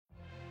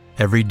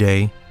Every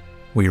day,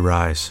 we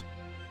rise,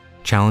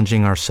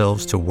 challenging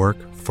ourselves to work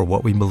for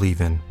what we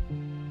believe in.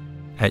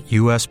 At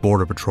U.S.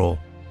 Border Patrol,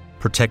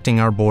 protecting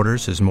our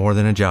borders is more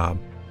than a job.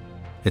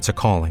 It's a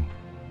calling.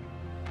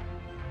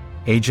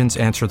 Agents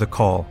answer the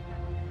call,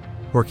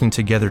 working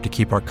together to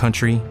keep our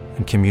country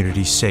and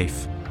communities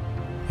safe.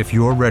 If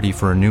you're ready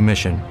for a new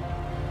mission,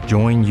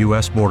 join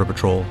U.S. Border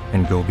Patrol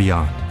and go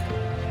beyond.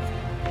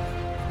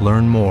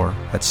 Learn more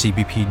at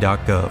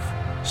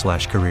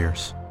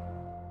cbp.gov/careers.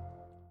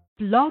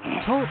 Blog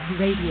Talk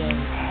Radio.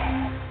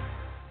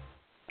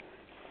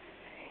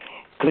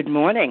 Good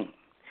morning.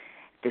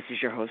 This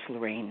is your host,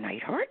 Llorraine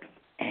Neithardt,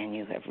 and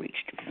you have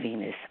reached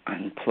Venus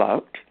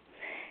Unplugged.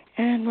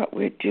 And what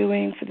we're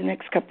doing for the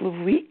next couple of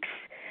weeks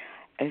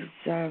is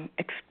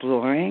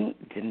exploring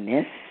the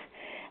myth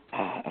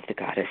of the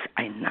goddess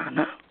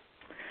Inanna,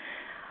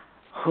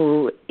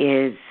 who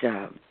is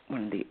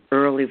one of the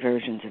early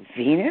versions of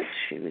Venus.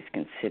 She was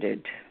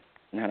considered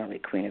not only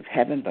queen of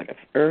heaven but of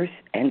earth,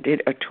 and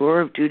did a tour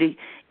of duty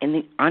in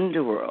the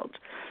underworld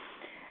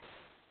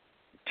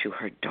to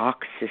her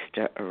dark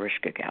sister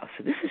Ereshkigal.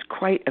 So this is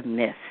quite a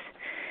myth,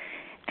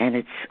 and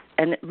it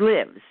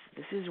lives.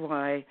 This is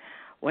why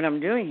what I'm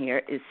doing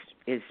here is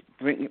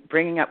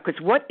bringing up, because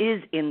what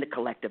is in the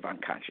collective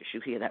unconscious? You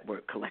hear that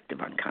word,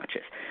 collective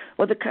unconscious.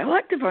 Well, the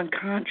collective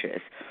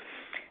unconscious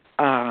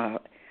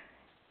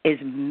is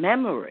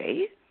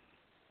memory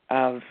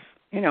of,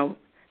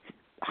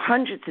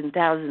 hundreds and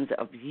thousands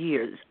of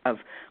years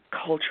of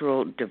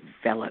cultural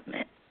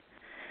development.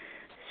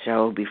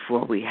 So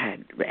before we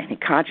had any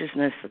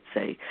consciousness, let's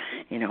say,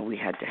 we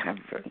had to have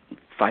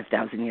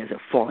 5,000 years of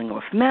falling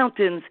off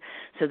mountains,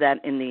 so that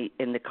in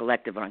the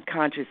collective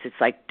unconscious, it's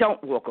like,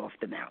 don't walk off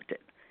the mountain.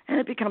 And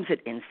it becomes an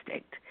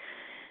instinct.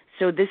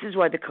 So this is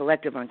why the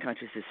collective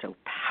unconscious is so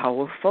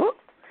powerful.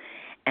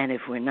 And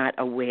if we're not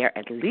aware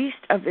at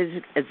least of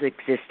its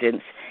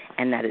existence,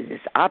 and that it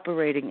is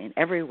operating in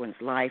everyone's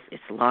life,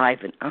 it's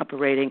live and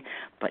operating,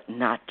 but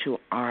not to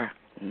our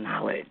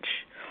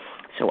knowledge.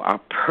 So our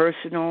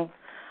personal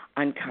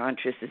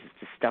unconscious is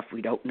the stuff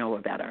we don't know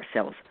about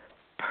ourselves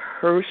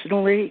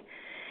personally.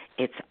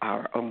 It's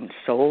our own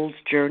soul's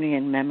journey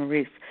and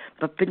memories.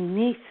 But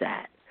beneath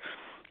that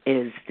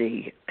is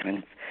the kind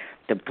of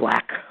the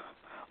black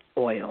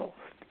oil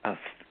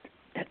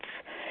that's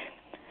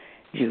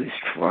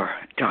used for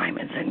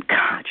diamonds and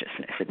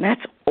consciousness, and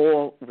that's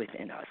all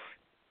within us.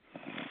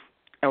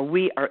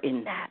 We are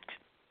in that.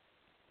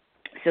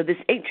 So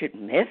this ancient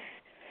myth,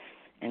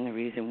 and the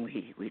reason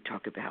we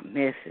talk about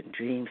myth and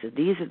dreams, so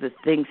these are the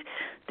things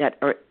that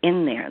are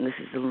in there, and this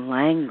is the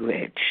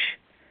language.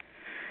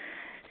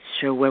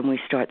 So when we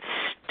start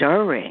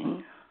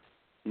stirring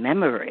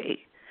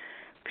memory,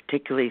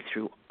 particularly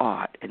through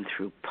art and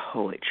through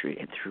poetry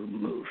and through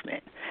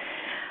movement,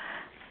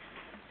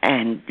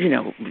 and,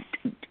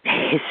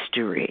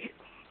 history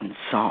and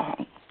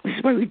song. This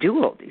is why we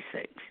do all these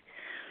things,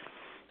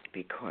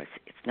 because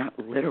it's not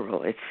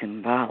literal, it's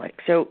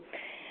symbolic. So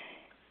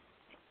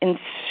in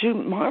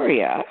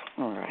Sumeria,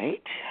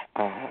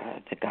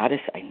 the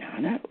goddess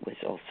Inanna was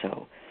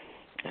also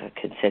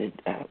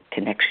considered a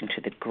connection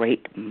to the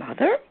Great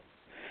Mother.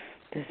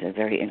 There's a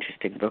very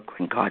interesting book,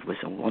 When God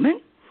Was a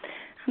Woman,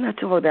 and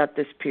that's all about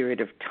this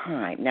period of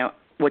time. Now,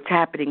 what's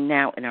happening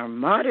now in our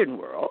modern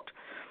world,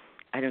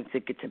 I don't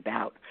think it's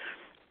about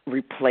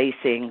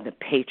replacing the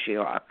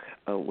patriarch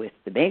with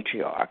the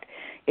matriarch.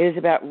 It is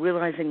about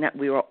realizing that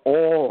we are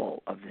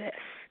all of this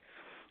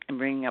and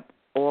bringing up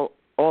all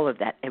of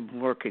that and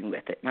working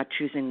with it, not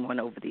choosing one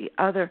over the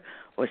other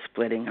or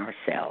splitting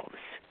ourselves,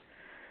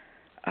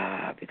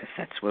 because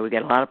that's where we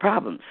get a lot of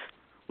problems.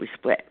 We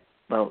split.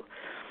 Well,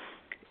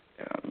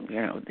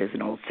 there's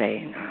an old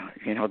saying,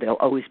 there'll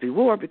always be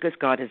war because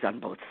God is on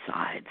both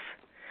sides.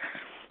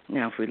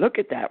 Now, if we look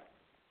at that,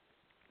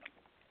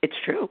 it's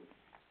true.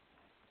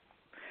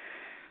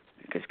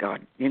 Because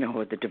God,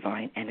 the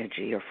divine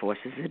energy or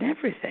forces in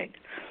everything.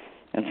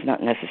 And it's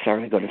not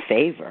necessarily going to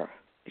favor.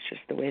 It's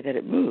just the way that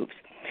it moves.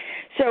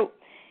 So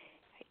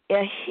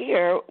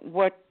here,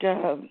 what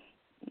a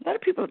lot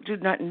of people do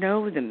not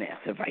know the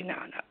myth of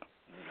Inanna,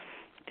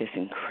 this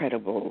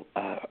incredible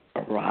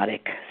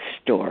erotic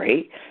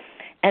story.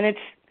 And it's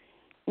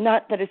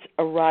not that it's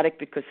erotic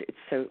because it's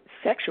so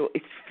sexual.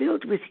 It's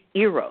filled with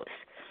eros.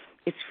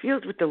 It's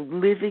filled with the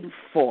living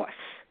force.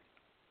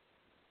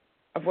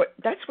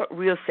 That's what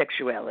real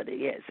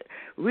sexuality is.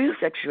 Real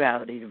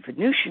sexuality, the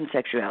Venusian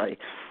sexuality,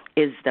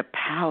 is the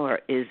power,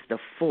 is the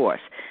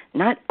force,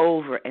 not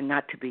over and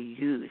not to be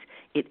used.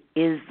 It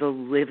is the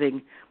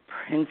living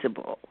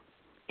principle.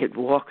 It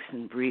walks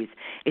and breathes.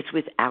 It's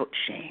without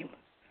shame.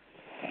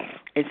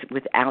 It's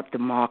without the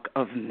mark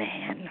of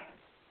man.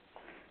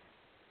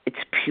 It's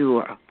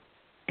pure.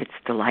 It's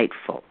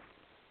delightful.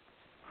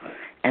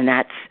 And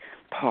that's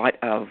part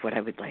of what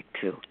I would like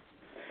to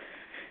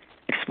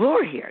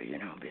explore here,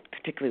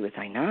 particularly with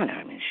Inanna.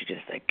 I mean, she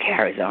just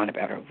carries on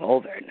about her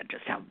vulva and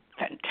just how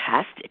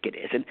fantastic it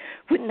is. And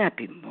wouldn't that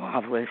be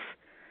marvelous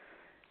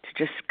to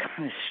just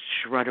kind of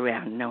strut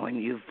around knowing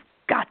you've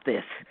got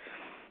this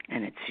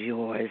and it's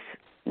yours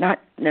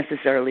not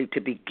necessarily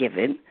to be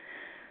given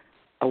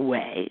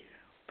away,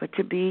 but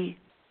to be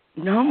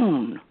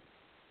known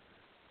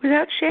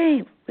without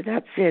shame,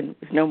 without sin,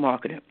 with no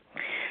marketing.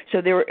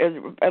 So there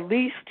are at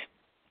least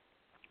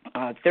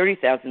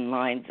 30,000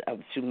 lines of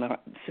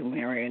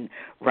Sumerian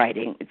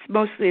writing. It's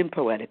mostly in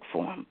poetic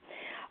form.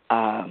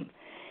 And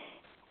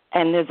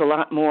there's a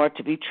lot more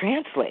to be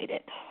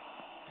translated.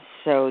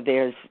 So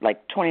there's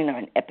like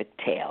 29 epic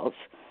tales,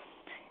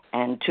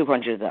 and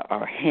 200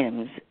 are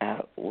hymns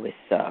with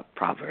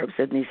proverbs,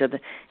 and these are the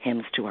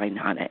hymns to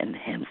Ainana and the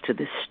hymns to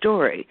this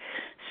story.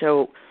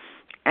 So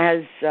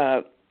as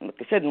like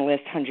I said, in the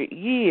last 100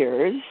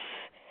 years,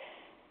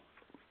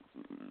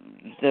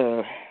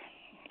 the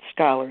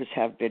scholars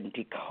have been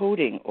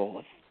decoding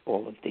all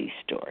of these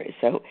stories.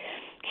 So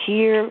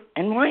here,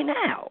 and why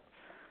now?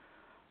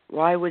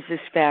 Why was this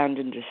found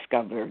and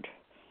discovered,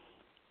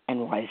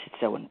 and why is it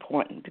so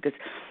important? Because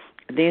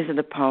these are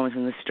the poems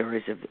and the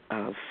stories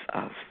of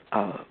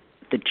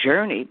the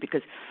journey.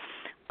 Because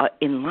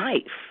in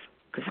life,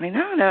 because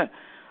Ainana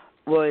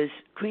was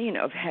queen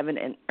of heaven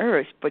and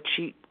earth, but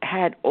she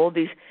had all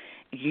these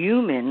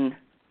human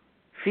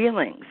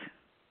feelings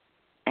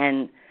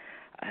and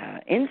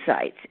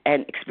insights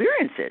and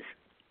experiences.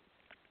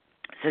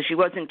 So she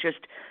wasn't just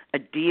a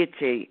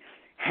deity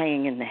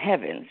hanging in the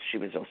heavens. She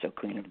was also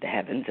queen of the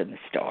heavens and the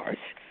stars.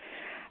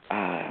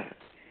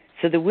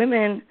 So the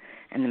women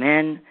and the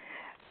men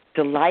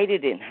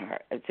delighted in her.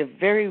 It's a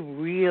very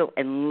real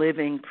and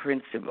living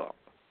principle.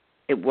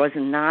 It was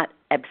not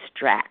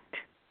abstract.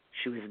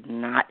 She was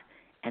not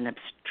an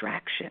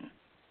abstraction,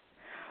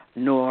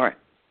 nor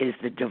is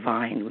the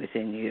divine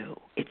within you.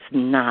 It's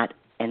not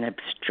an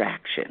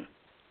abstraction.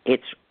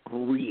 It's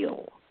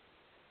real.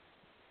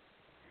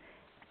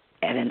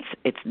 And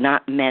it's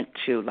not meant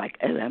to, like,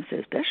 oh, I'm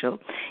so special.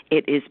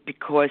 It is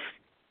because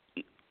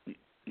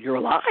you're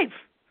alive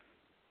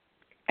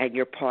and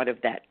you're part of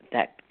that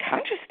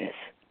consciousness.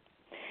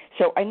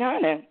 So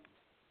Ainana,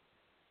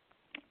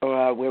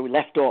 where we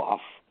left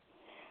off,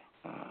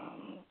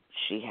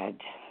 she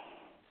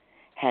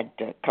had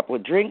a couple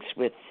of drinks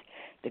with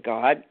the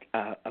god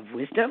of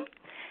wisdom,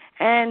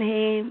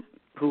 and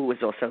who was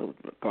also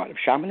the god of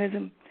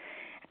shamanism,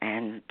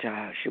 and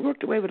she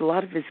worked away with a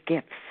lot of his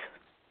gifts.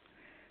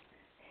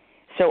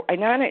 So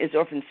Ainana is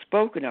often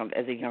spoken of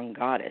as a young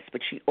goddess,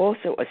 but she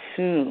also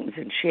assumes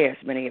and shares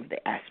many of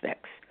the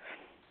aspects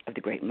of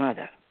the Great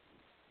Mother.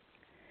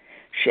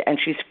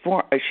 She's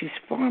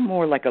far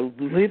more like a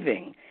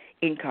living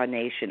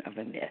incarnation of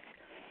a myth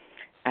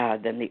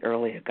than the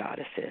earlier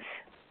goddesses.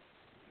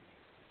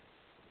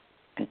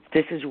 And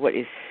this is what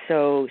is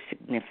so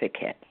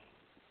significant.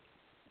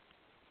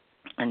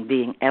 And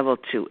being able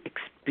to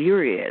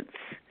experience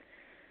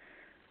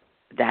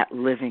that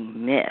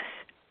living myth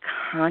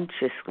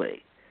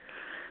consciously.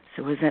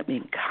 So what does that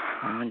mean,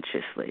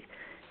 consciously?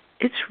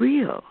 It's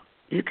real.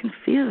 You can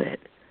feel it.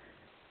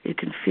 You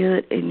can feel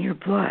it in your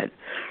blood.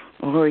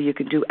 Or you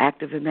can do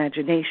active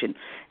imagination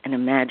and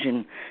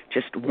imagine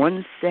just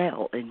one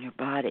cell in your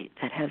body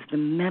that has the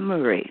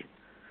memory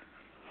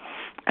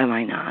of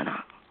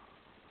Ainana.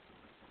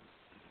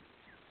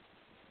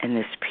 And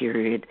this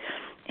period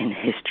in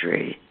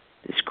history,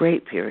 this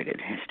great period in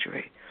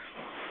history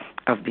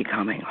of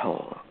becoming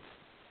whole.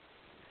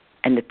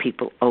 And the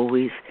people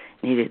always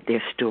needed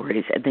their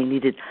stories, and they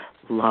needed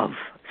love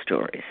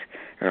stories,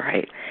 all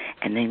right?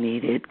 And they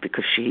needed,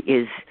 because she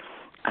is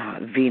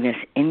Venus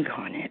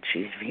incarnate.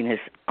 She's Venus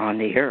on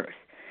the earth,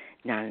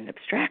 not an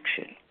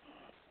abstraction.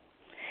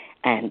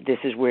 And this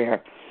is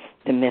where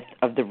the myth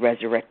of the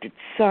resurrected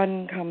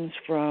sun comes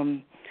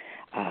from,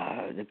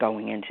 the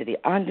going into the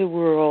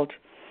underworld.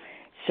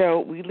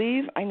 So we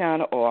leave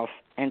Ainana off,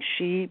 and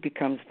she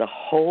becomes the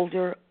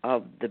holder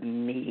of the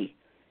me,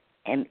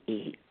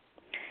 M-E.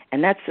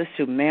 And that's the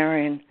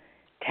Sumerian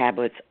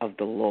tablets of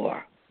the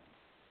law.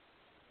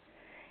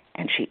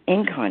 And she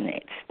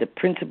incarnates the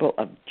principle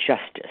of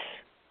justice,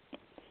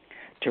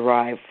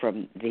 derived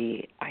from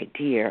the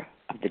idea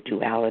of the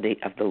duality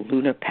of the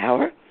lunar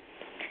power,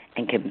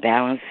 and can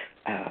balance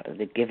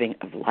the giving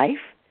of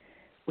life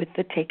with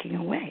the taking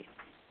away.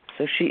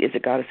 So she is a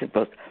goddess of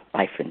both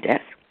life and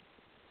death.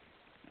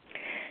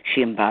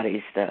 She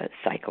embodies the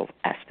cycle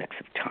aspects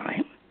of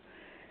time.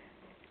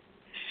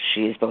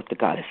 She is both the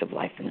goddess of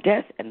life and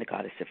death and the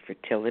goddess of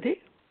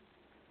fertility.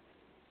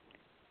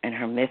 And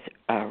her myth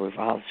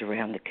revolves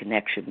around the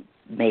connection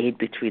made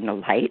between the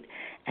light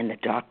and the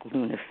dark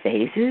lunar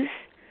phases,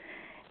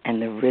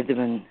 and the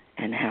rhythm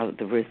and how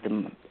the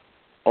rhythm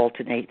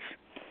alternates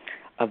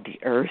of the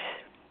earth,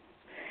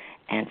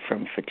 and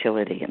from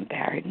fertility and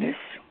barrenness.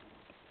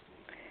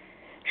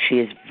 She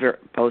is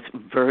both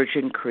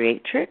virgin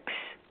creatrix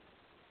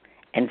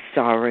and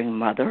sorrowing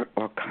mother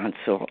or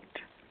consort.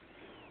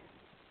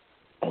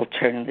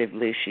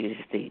 Alternatively, she is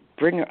the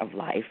bringer of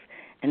life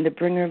and the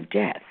bringer of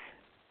death.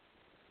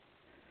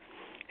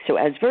 So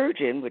as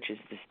virgin, which is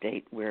the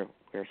state we're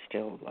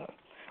still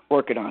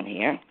working on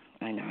here,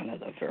 Ainana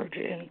the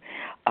Virgin,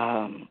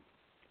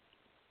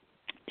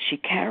 she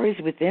carries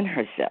within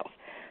herself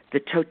the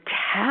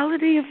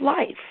totality of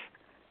life,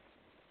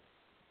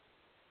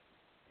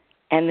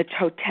 and the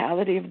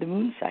totality of the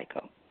moon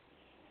cycle.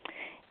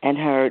 And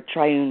her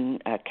triune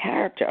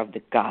character of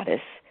the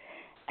goddess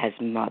as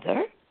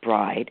mother,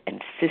 bride,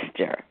 and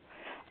sister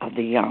of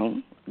the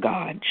young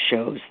god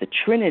shows the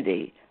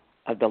trinity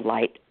of the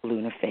light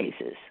lunar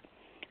phases.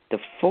 The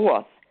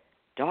fourth,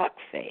 dark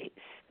phase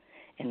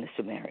in the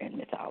Sumerian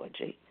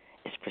mythology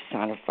is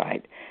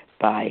personified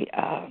by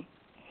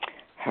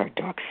her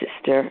dark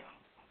sister,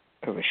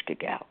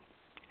 Ereshkigal,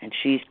 and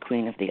she's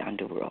queen of the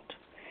underworld.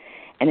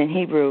 And in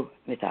Hebrew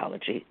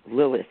mythology,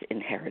 Lilith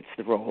inherits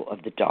the role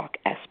of the dark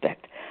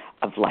aspect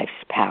of life's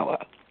power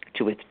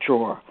to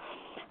withdraw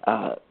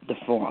the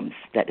forms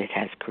that it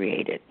has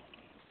created.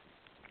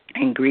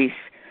 In Greece,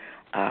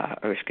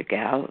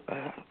 Ereshkigal,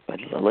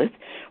 Lilith,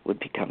 would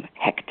become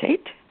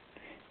Hecate,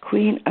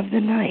 queen of the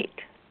night.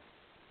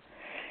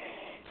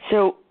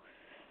 So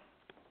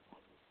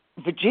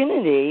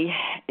virginity,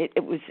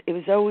 it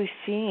was always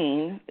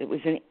seen, it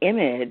was an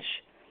image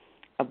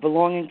of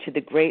belonging to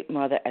the Great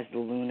Mother as the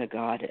lunar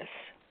goddess.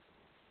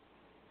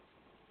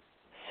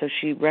 So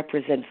she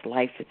represents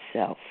life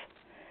itself,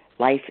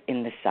 life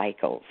in the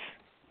cycles.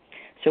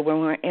 So when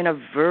we're in a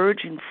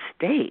virgin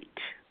state,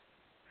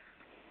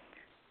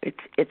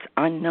 it's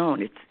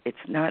unknown. It's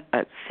not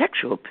a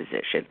sexual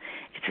position.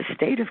 It's a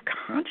state of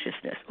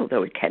consciousness,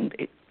 although it can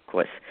be, of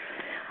course,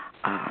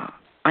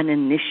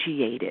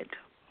 uninitiated.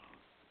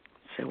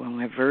 So when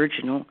we're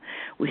virginal,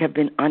 we have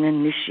been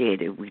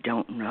uninitiated. We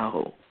don't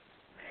know.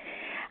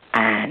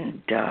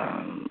 And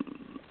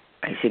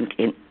I think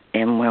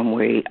when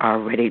we are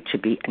ready to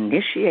be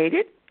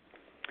initiated,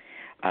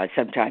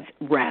 sometimes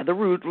rather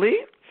rudely,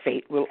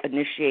 fate will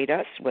initiate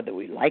us, whether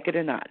we like it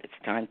or not. It's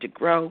time to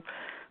grow.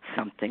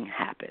 Something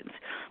happens.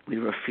 We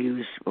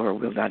refuse or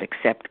will not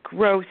accept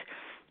growth,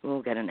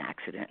 we'll get an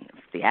accident.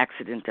 If the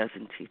accident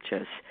doesn't teach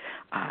us,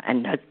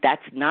 and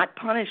that's not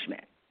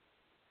punishment.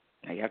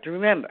 Now you have to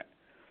remember,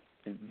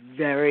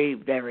 very,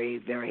 very,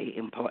 very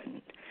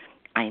important.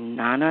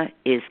 Ainana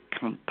is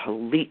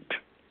complete.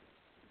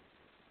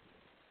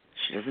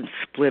 She doesn't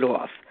split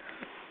off.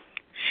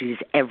 She's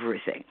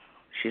everything.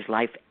 She's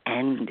life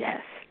and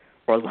death,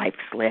 or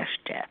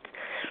life/death,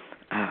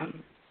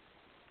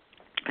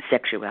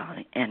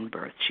 sexuality and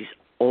birth. She's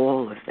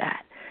all of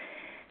that.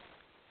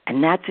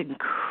 And that's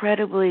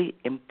incredibly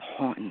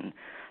important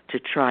to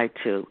try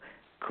to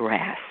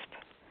grasp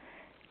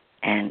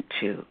and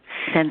to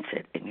sense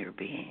it in your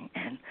being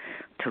and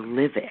to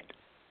live it.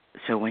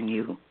 So when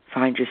you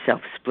find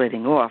yourself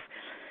splitting off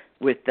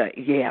with the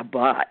yeah,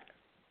 but,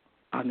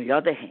 on the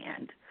other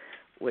hand,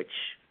 which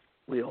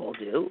we all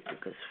do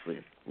because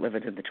we're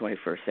living in the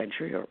 21st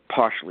century or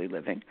partially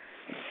living.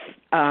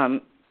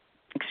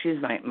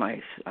 Excuse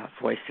my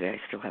voice today. I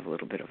still have a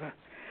little bit of a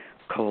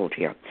cold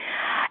here.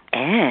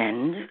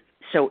 And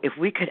so if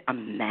we could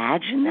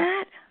imagine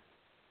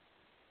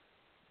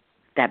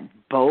that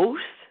both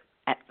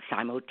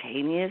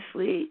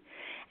simultaneously,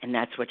 and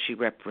that's what she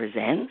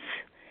represents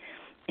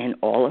in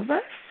all of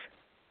us,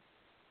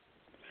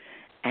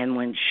 and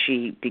when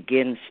she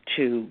begins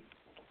to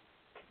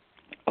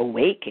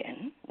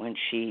awaken, when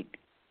she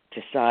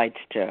decides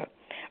to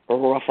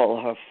ruffle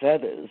her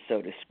feathers,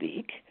 so to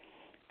speak,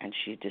 and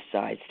she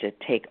decides to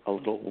take a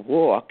little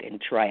walk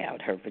and try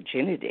out her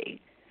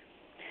virginity.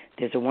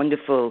 There's a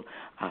wonderful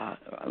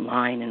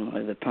line in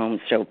one of the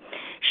poems. So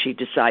she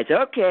decides,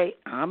 okay,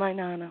 I'm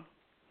Ainana.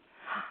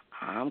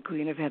 I'm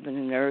Queen of Heaven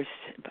and Earth.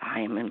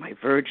 I am in my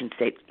virgin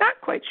state. Not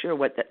quite sure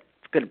what that's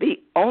going to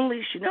be.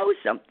 Only she knows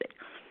something.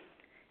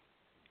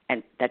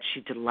 And that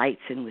she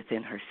delights in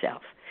within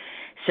herself.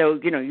 So,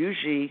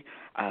 usually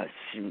if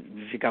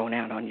you're going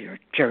out on your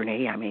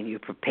journey, you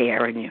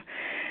prepare and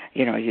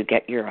you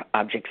get your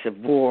objects of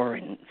war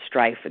and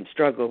strife and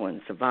struggle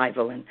and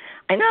survival. And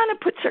Ainana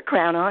puts her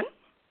crown on,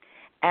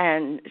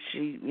 and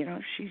she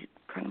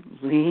kind of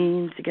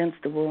leans against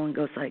the wall and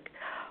goes like,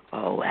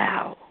 oh,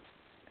 wow.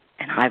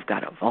 And I've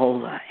got a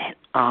vulva, and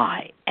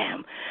I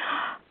am.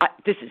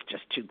 This is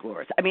just too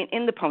glorious.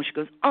 In the poem, she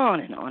goes on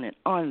and on and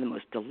on in the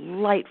most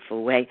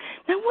delightful way.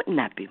 Now, wouldn't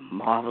that be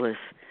marvelous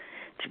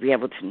to be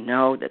able to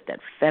know that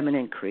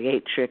feminine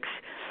creatrix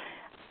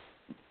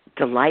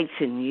delights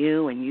in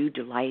you and you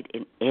delight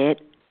in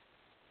it?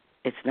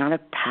 It's not a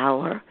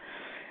power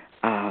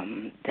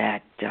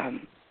that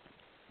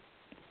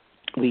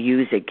we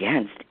use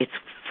against. It's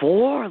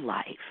for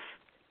life.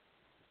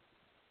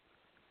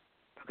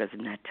 Because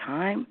in that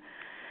time,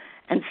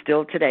 and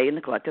still today in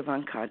the collective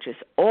unconscious,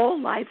 all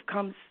life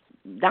comes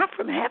not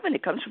from heaven.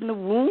 It comes from the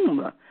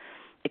womb.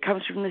 It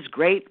comes from this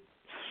great,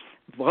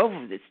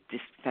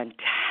 this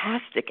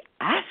fantastic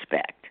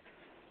aspect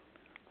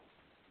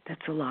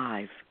that's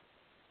alive.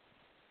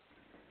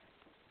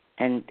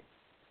 And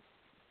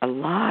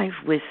alive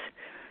with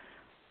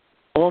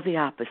all the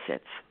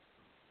opposites.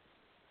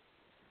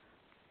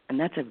 And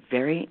that's a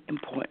very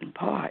important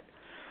part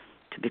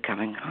to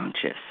becoming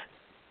conscious.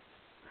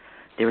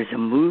 There is a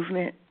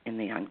movement in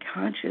the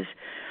unconscious,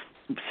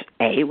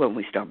 when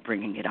we start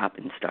bringing it up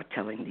and start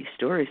telling these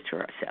stories to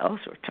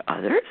ourselves or to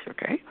others,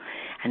 okay?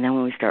 And then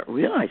when we start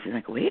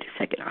realizing, wait a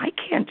second, I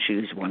can't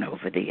choose one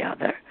over the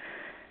other.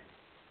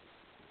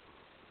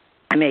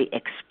 I may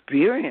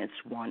experience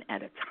one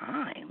at a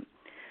time,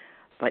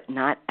 but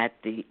not at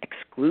the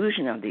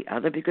exclusion of the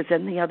other, because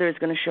then the other is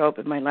going to show up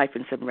in my life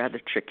in some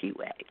rather tricky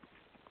way.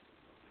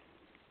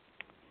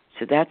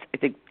 So that's, I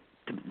think,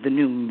 the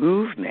new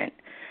movement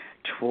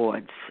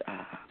towards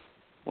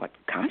what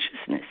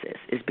consciousness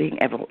is being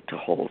able to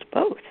hold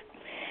both.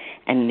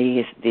 And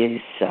these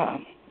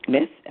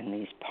myths and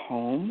these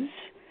poems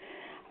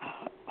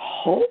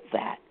hold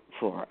that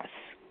for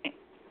us.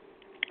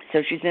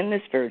 So she's in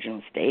this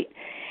virginal state,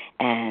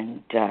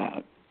 and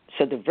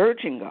so the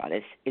virgin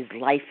goddess is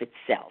life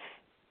itself.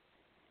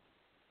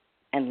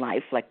 And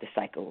life, like the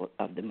cycle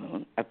of the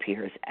moon,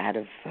 appears out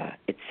of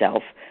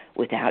itself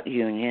without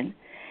union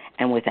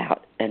and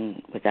without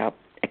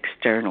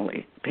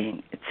externally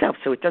being itself.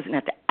 So it doesn't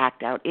have to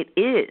act out. It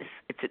is.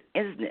 It's an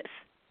isness.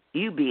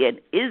 You be an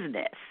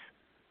isness.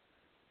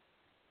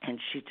 And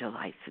she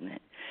delights in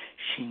it.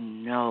 She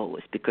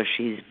knows because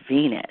she's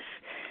Venus.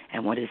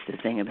 And what is the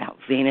thing about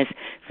Venus?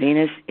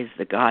 Venus is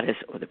the goddess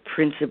or the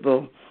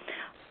principle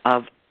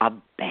of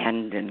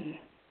abandon.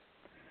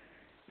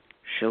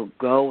 She'll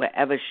go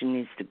wherever she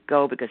needs to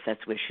go because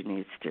that's where she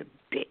needs to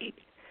be.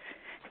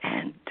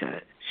 And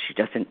she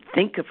doesn't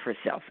think of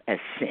herself as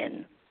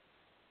sin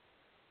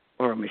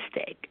or a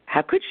mistake.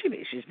 How could she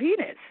be? She's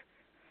Venus.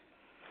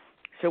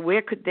 So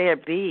where could there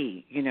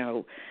be,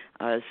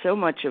 so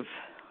much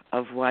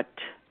of what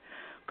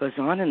goes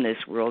on in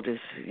this world is,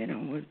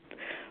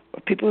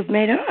 what people have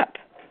made up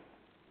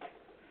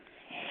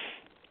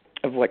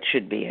of what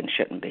should be and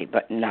shouldn't be,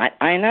 but not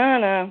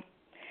Ainana.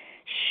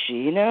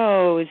 She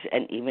knows,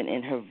 and even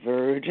in her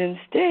virgin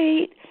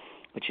state,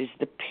 which is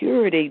the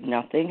purity,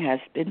 nothing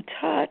has been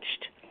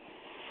touched.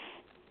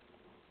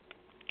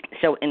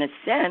 So in a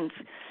sense,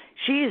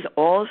 she is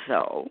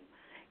also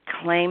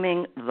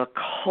claiming the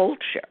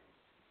culture,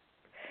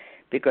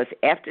 because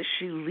after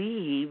she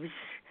leaves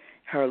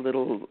her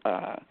little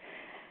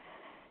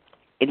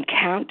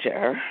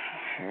encounter,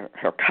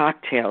 her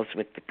cocktails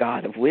with the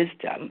god of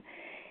wisdom,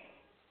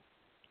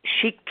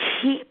 she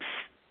keeps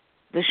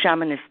the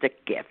shamanistic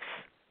gifts.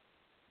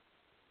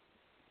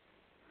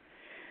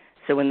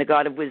 So when the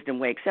god of wisdom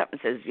wakes up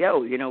and says, yo,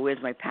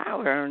 where's my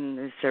power? And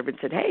the servant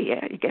said, hey,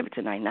 yeah, you gave it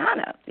to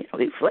Ainana.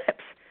 He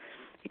flips.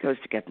 He goes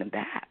to get them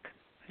back.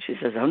 She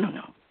says, oh,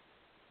 no.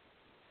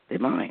 They're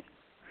mine.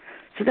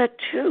 So that,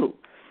 too,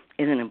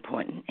 is an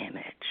important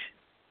image.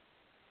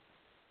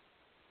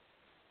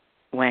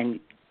 When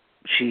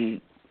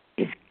she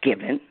is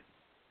given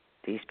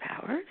these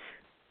powers,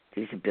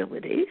 these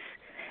abilities,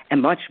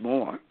 and much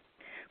more.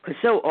 Because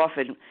so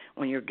often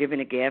when you're given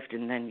a gift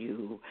and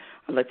then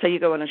let's say you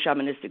go on a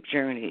shamanistic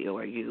journey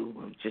or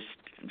you just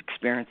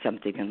experience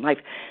something in life,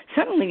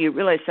 suddenly you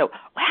realize,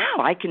 wow,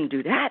 I can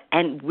do that.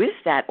 And with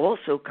that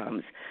also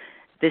comes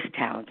this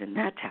talent and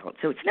that talent.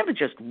 So it's never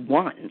just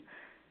one.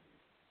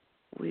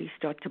 We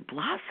start to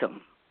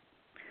blossom.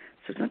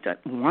 So it's not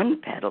just one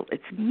petal,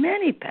 it's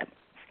many petals.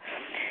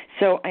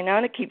 So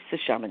Ainana keeps the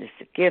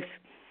shamanistic gifts,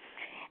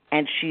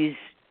 and she's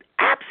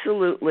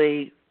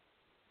absolutely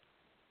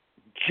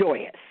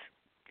joyous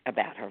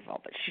about her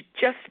vulva. She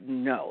just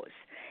knows.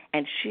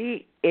 And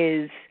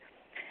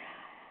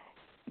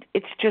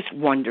it's just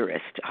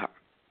wondrous to her.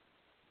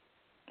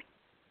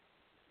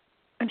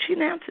 And she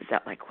announces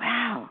that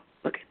wow,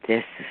 look at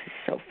this. This is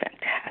so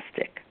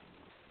fantastic.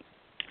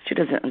 She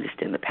doesn't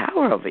understand the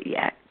power of it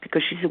yet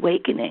because she's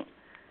awakening.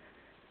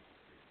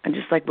 And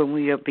just like when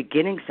we are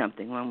beginning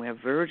something, when we're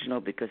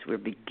virginal because we're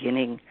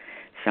beginning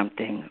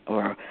something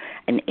or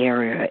an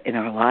area in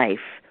our life,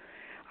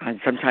 and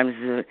sometimes,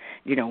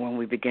 when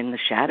we begin the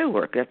shadow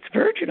work, that's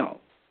virginal.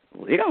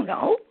 We don't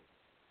know.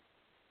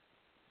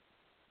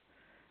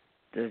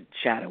 The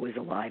shadow is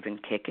alive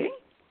and kicking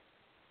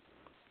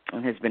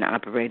and has been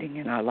operating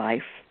in our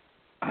life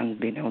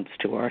unbeknownst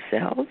to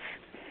ourselves.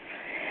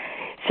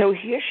 So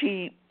here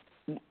she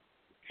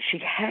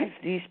has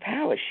these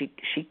powers. She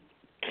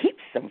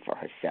keeps them for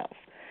herself,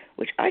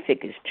 which I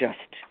think is just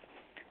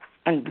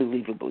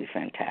unbelievably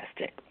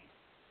fantastic.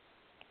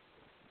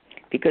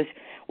 Because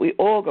we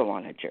all go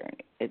on a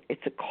journey.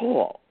 It's a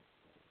call.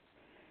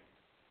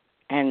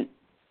 And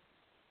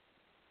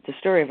the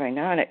story of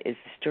Ainana is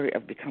the story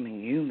of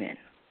becoming human.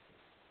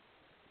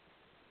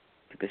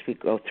 Because we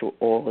go through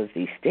all of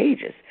these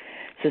stages.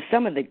 So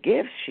some of the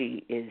gifts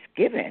she is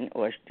given,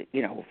 or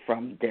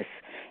from this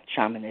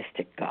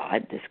shamanistic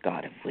god, this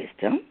god of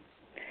wisdom,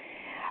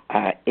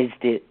 is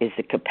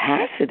the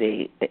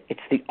capacity. It's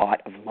the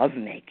art of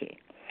lovemaking,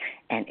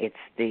 and it's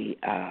the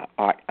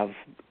art of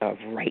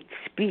right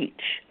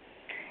speech,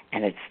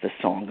 and it's the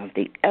song of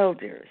the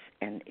elders,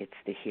 and it's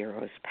the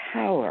hero's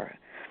power.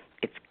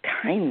 It's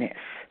kindness.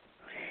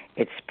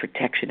 It's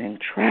protection in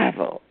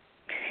travel.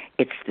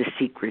 It's the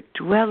secret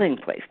dwelling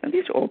place. Now,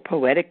 these are all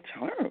poetic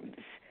terms.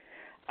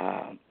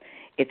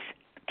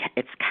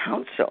 It's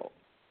counsel.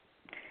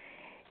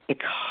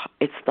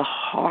 It's the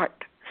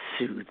heart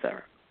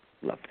soother.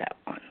 Love that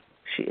one.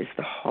 She is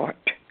the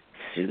heart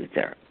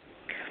soother.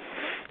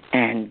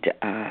 And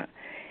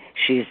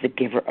she is the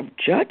giver of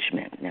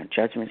judgment. Now,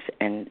 judgments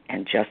and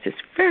justice,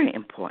 very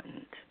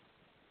important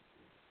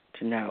to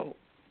to know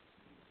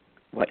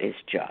what is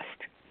just.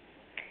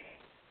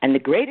 And the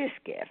greatest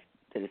gift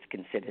that is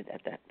considered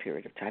at that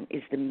period of time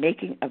is the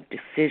making of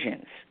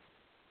decisions.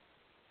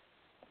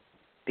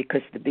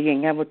 Because the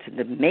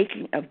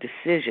making of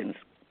decisions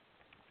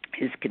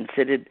is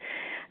considered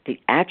the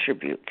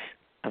attributes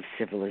of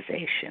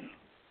civilization.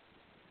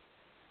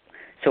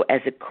 So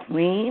as a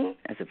queen,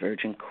 as a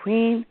virgin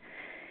queen,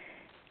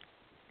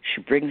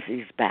 she brings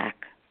these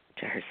back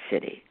to her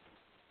city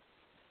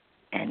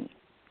and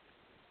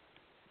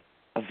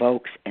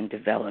evokes and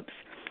develops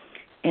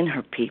in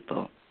her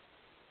people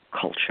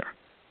culture.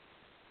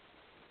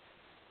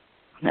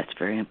 And that's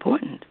very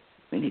important.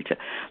 We need to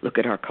look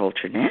at our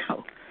culture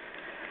now.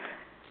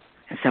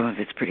 And some of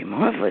it's pretty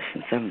marvelous,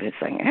 and some of it's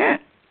like,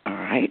 all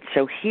right.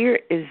 So here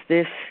is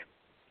this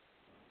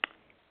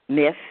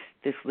myth,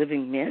 this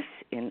living myth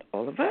in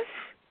all of us.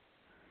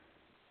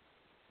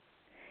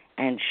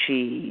 And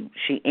she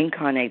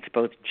incarnates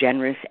both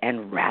generous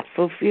and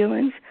wrathful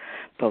feelings,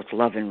 both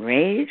love and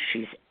rage.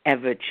 She's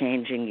ever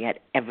changing, yet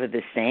ever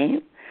the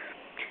same.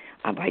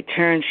 By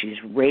turn, she's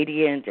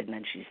radiant, and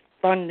then she's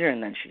thunder,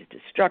 and then she's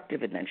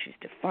destructive, and then she's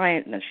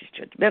defiant, and then she's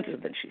judgmental,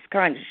 and then she's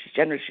kind, and she's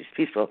generous, she's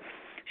peaceful,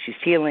 she's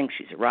healing,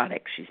 she's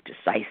erotic, she's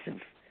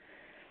decisive.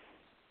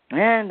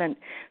 And then,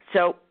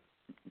 so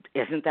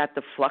isn't that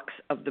the flux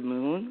of the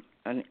moon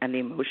and the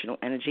emotional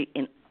energy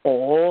in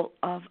all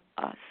of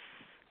us?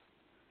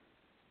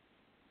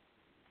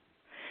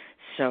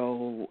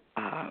 So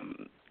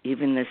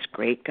even this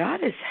great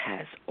goddess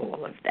has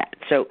all of that.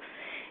 So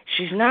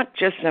she's not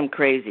just some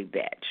crazy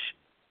bitch.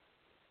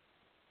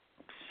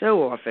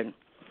 So often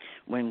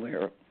when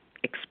we're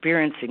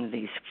experiencing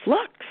these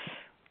flux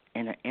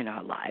in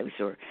our lives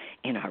or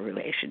in our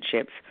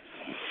relationships,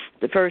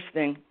 the first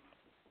thing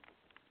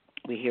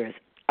we hear is,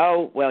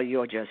 oh, well,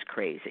 you're just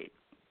crazy.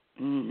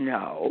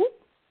 No.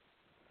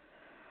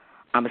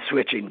 I'm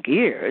switching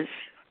gears.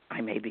 I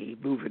may be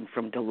moving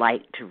from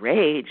delight to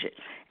rage,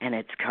 and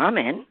it's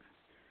coming.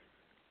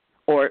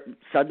 Or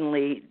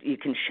suddenly you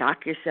can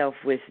shock yourself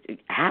with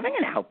having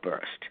an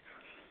outburst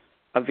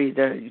of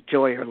either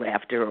joy or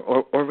laughter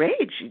or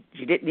rage.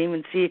 You didn't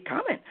even see it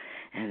coming.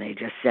 And they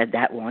just said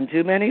that one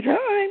too many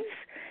times.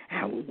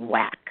 And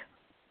whack,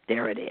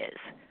 there it is.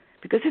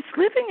 Because it's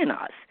living in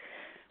us.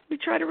 We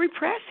try to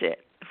repress it.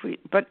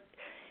 But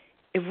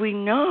if we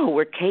know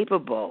we're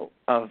capable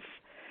of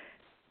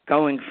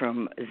going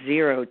from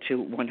 0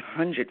 to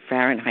 100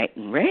 Fahrenheit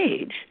in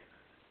rage,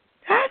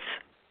 that's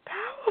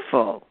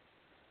powerful.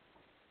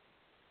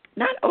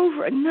 Not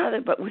over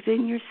another, but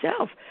within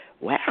yourself.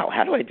 Wow,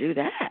 how do I do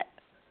that?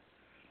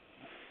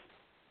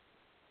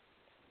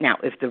 Now,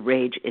 if the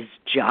rage is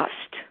just,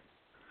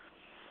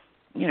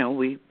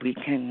 we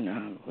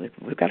can,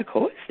 we've got a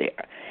cause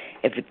there.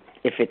 If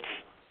it's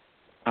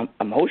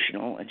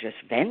emotional and just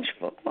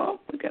vengeful, well,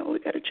 we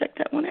got to check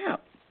that one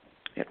out.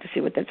 We have to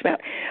see what that's about.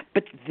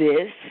 But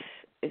this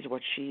is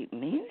what she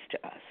means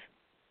to us.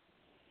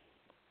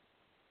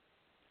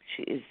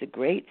 She is the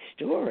great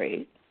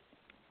story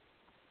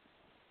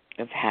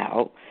of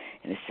how,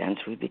 in a sense,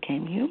 we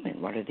became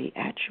human. What are the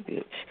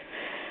attributes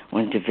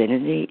when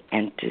divinity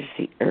enters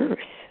the earth?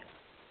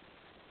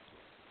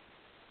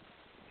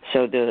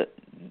 So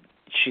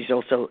she's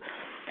also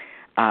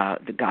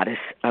the goddess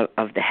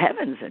of the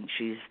heavens, and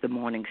she's the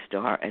morning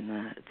star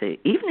and the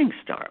evening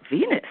star,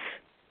 Venus.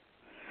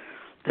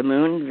 The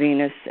moon,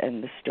 Venus,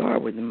 and the star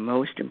were the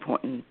most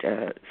important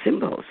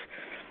symbols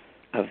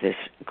of this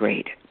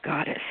great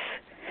goddess,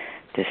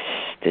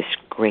 this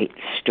great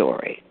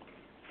story.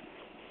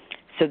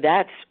 So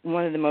that's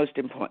one of the most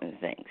important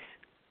things.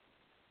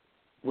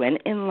 When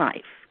in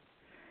life,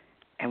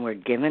 and we're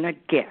given a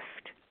gift,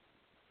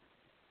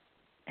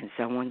 and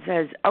someone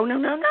says, oh,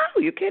 no,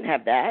 you can't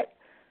have that,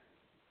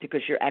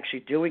 because you're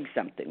actually doing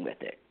something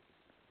with it,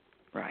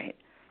 right?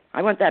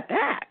 I want that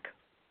back.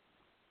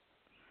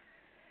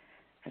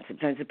 And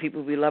sometimes the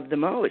people we love the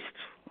most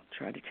will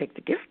try to take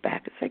the gift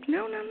back. It's like,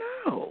 no,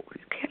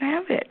 you can't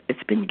have it.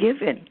 It's been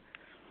given.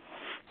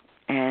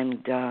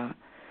 And I'm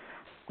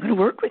going to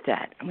work with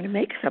that. I'm going to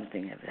make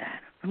something of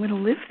that. I'm going to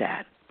live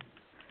that.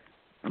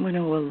 I'm going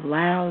to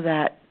allow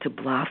that to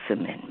blossom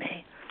in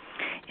me,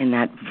 in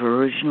that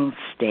virginal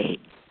state.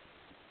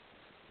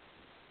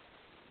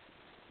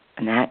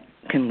 And that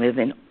can live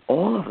in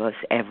all of us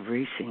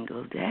every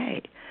single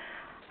day.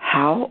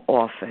 How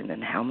often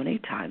and how many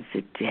times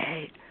a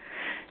day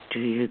do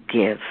you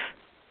give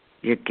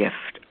your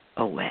gift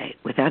away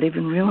without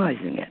even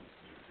realizing it?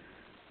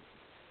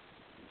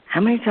 How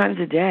many times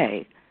a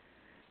day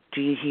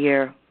do you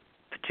hear,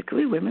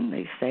 particularly women,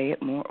 they say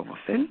it more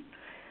often,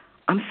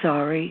 I'm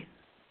sorry.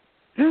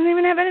 It doesn't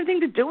even have anything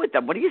to do with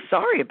them. What are you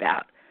sorry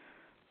about?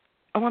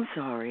 Oh, I'm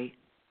sorry.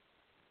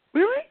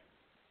 Really?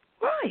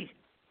 Why?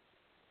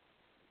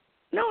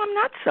 No, I'm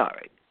not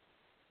sorry.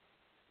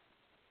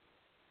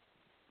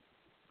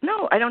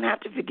 No, I don't have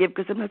to forgive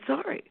because I'm not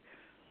sorry.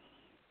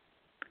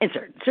 In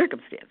certain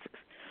circumstances.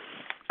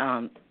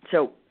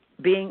 So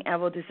being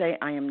able to say,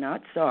 I am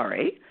not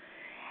sorry,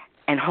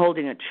 and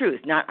holding a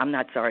truth. I'm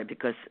not sorry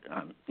because,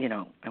 I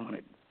want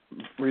to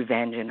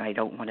revenge and I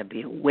don't want to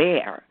be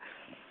aware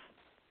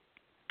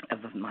of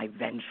my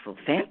vengeful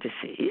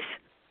fantasies.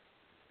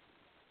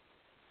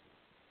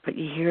 But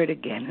you hear it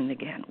again and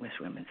again with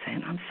women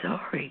saying, I'm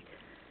sorry.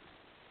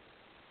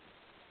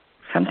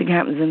 Something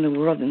happens in the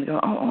world and they go,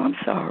 oh, I'm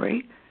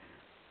sorry.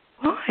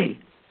 Why?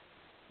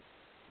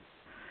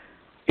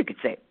 You could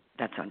say,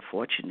 that's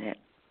unfortunate.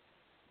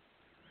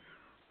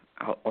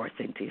 Or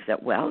think to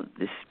yourself, well,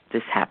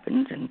 this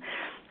happened and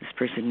this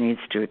person needs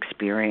to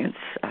experience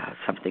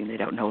something they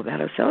don't know about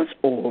ourselves,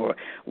 or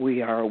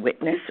we are a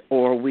witness,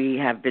 or we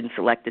have been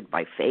selected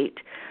by fate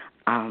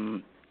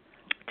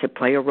to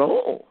play a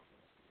role.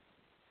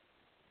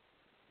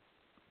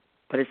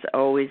 But it's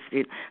always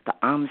the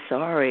I'm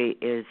sorry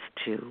is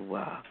to,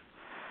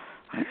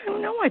 I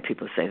don't know why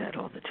people say that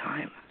all the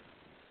time.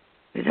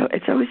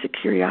 It's always a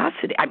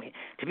curiosity. I mean,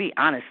 to be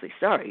honestly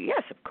sorry,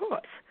 yes, of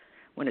course,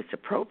 when it's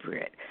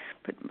appropriate.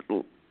 But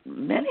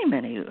many,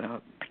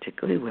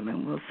 particularly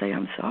women, will say,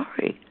 I'm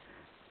sorry.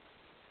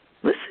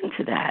 Listen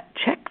to that.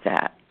 Check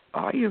that.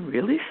 Are you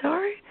really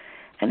sorry?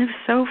 And if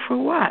so, for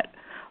what?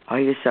 Are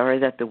you sorry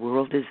that the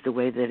world is the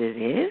way that it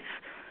is?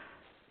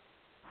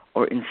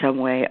 Or in some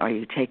way, are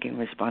you taking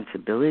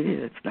responsibility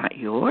that's not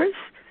yours?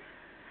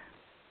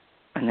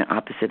 And the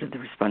opposite of the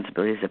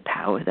responsibility is a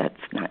power that's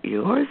not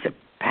yours, a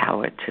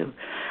power to,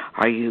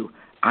 are you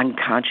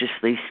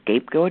unconsciously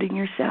scapegoating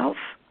yourself?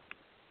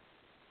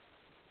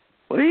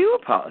 What are you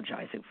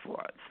apologizing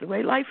for? It's the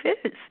way life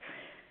is.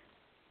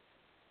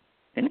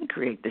 They didn't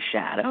create the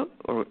shadow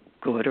or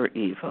good or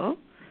evil.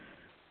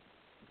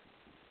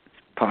 It's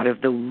part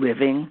of the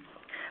living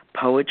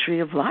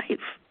poetry of life.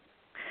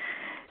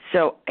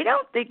 So I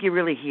don't think you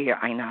really hear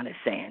Ainana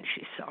saying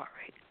she's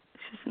sorry.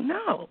 She says,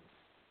 no.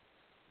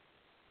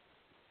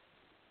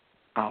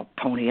 I'll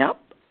pony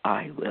up.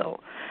 I will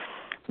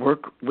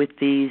work with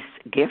these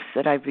gifts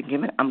that I've been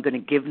given. I'm going to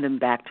give them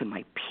back to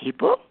my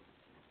people.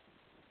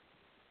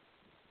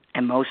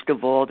 And most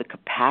of all, the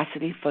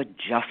capacity for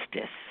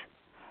justice.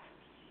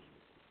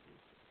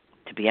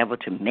 To be able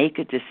to make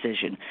a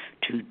decision,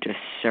 to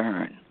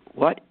discern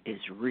what is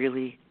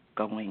really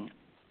going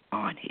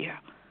on here.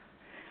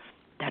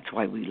 That's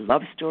why we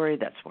love story.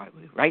 That's why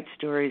we write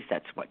stories.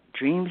 That's what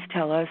dreams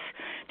tell us.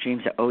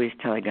 Dreams are always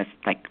telling us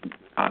like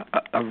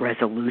a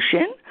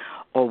resolution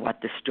or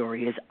what the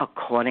story is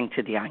according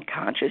to the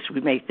unconscious. We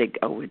may think,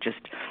 oh, we're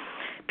just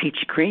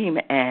peachy cream,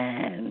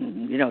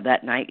 and, you know,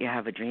 that night you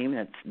have a dream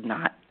that's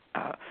not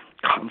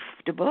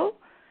comfortable.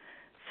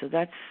 So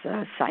that's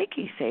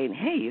psyche saying,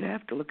 hey, you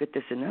have to look at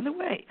this another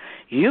way.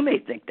 You may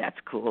think that's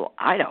cool.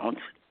 I don't.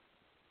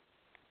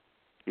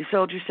 You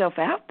sold yourself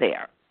out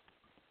there.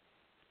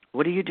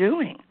 What are you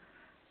doing?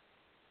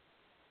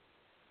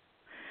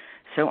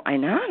 So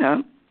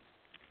Ainana,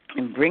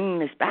 in bringing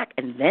this back,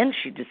 and then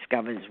she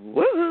discovers,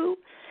 woohoo,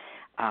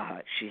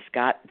 she's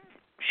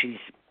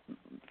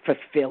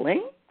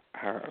fulfilling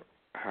her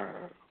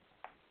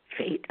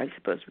fate. I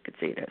suppose we could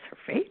say it as her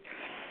fate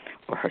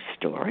or her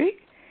story.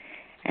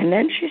 And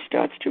then she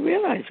starts to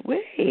realize,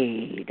 wait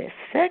a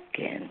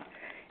second,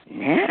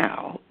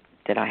 now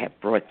that I have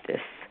brought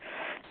this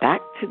back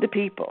to the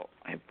people,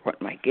 I've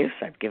brought my gifts,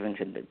 I've given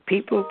to the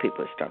people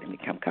are starting to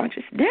become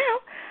conscious. Now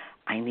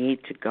I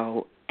need to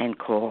go and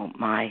call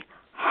my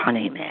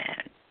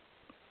honeyman,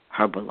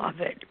 her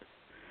beloved.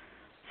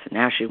 So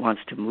now she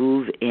wants to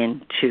move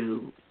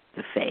into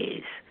the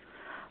phase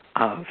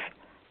of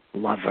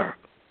lover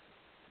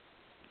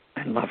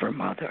and lover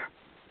mother.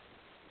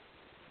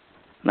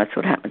 And that's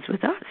what happens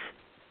with us.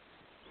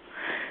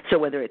 So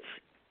whether it's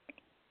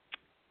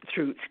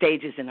through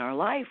stages in our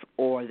life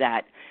or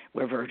that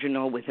we're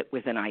virginal with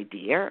an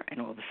idea and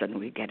all of a sudden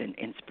we get an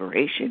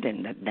inspiration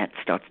and that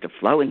starts to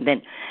flow, and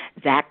then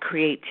that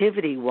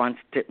creativity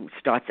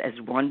starts as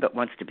one but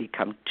wants to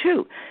become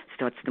two,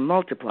 starts to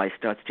multiply,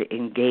 starts to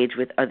engage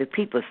with other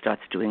people,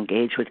 starts to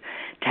engage with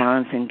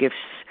talents and gifts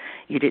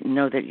you didn't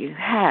know that you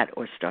had,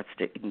 or starts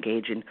to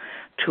engage in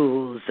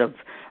tools of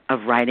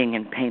writing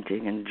and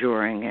painting and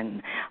drawing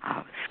and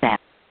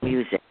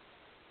music.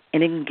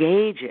 It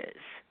engages.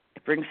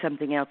 It brings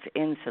something else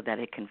in so that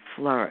it can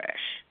flourish.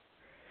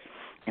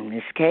 In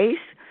this case,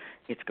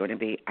 it's going to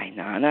be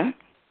Ainana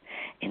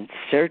in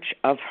search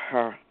of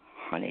her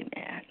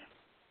honeyman.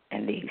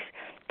 And these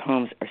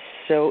poems are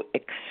so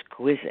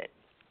exquisite.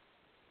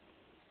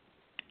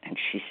 And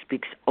she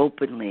speaks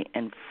openly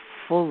and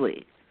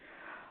fully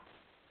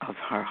of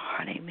her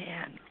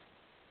honeyman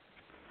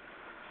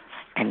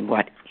and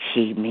what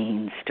he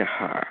means to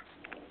her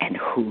and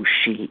who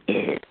she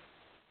is.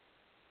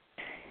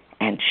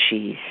 And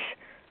she's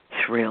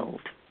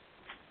thrilled.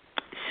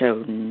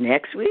 So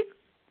next week,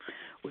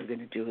 we're going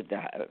to do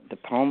the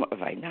poem of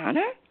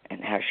Ainana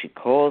and how she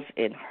calls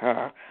in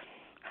her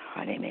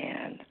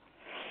honeyman,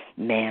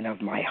 man of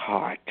my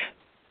heart.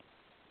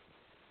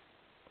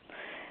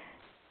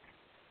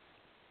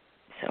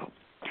 So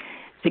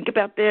think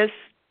about this.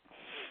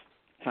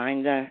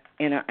 Find the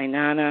inner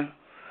Ainana,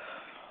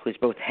 who's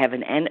both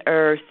heaven and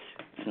earth.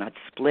 It's not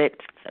split,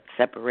 it's not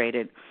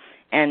separated.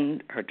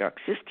 And her dark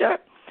sister,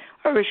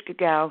 Horishka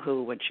gal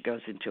who, when she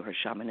goes into her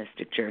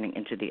shamanistic journey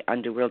into the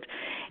underworld,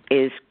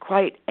 is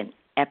quite an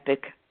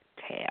epic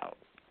tale.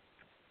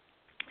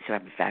 So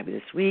have a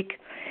fabulous week.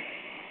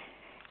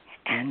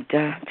 And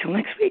until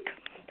next week,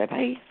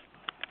 bye-bye.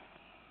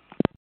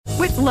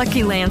 With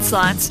Lucky Land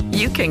Slots,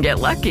 you can get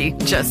lucky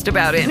just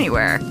about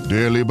anywhere.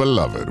 Dearly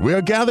beloved, we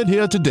are gathered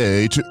here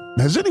today to...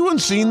 Has anyone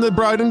seen the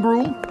bride and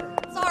groom?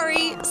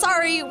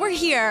 Sorry, we're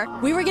here.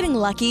 We were getting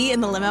lucky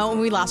in the limo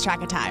and we lost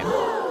track of time.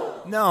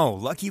 No,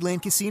 Lucky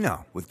Land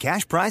Casino, with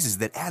cash prizes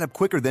that add up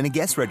quicker than a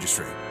guest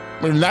registry.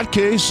 In that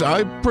case,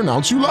 I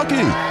pronounce you lucky.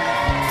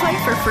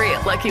 Play for free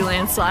at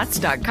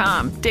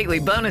LuckyLandSlots.com. Daily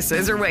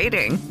bonuses are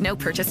waiting. No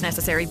purchase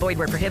necessary. Void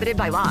where prohibited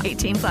by law.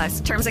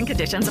 18+. Terms and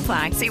conditions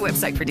apply. See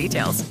website for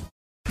details.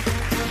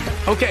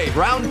 Okay,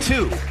 round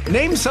two.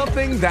 Name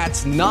something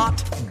that's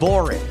not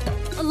boring.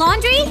 A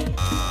laundry?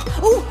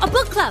 Ooh, a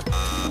book club.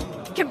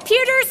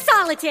 Computer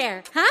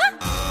solitaire, huh?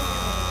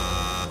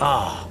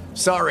 Ah,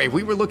 sorry.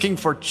 We were looking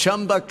for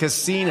Chumba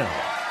Casino.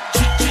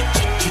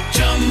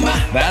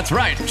 That's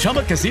right.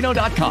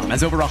 ChumbaCasino.com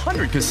has over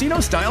 100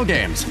 casino-style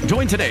games.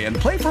 Join today and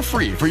play for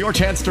free for your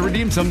chance to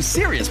redeem some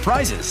serious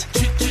prizes.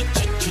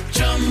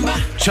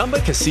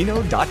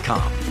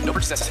 ChumbaCasino.com. No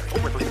purchase necessary.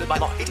 Void where prohibited by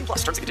law. 18+.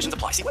 Terms and conditions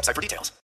apply. See website for details.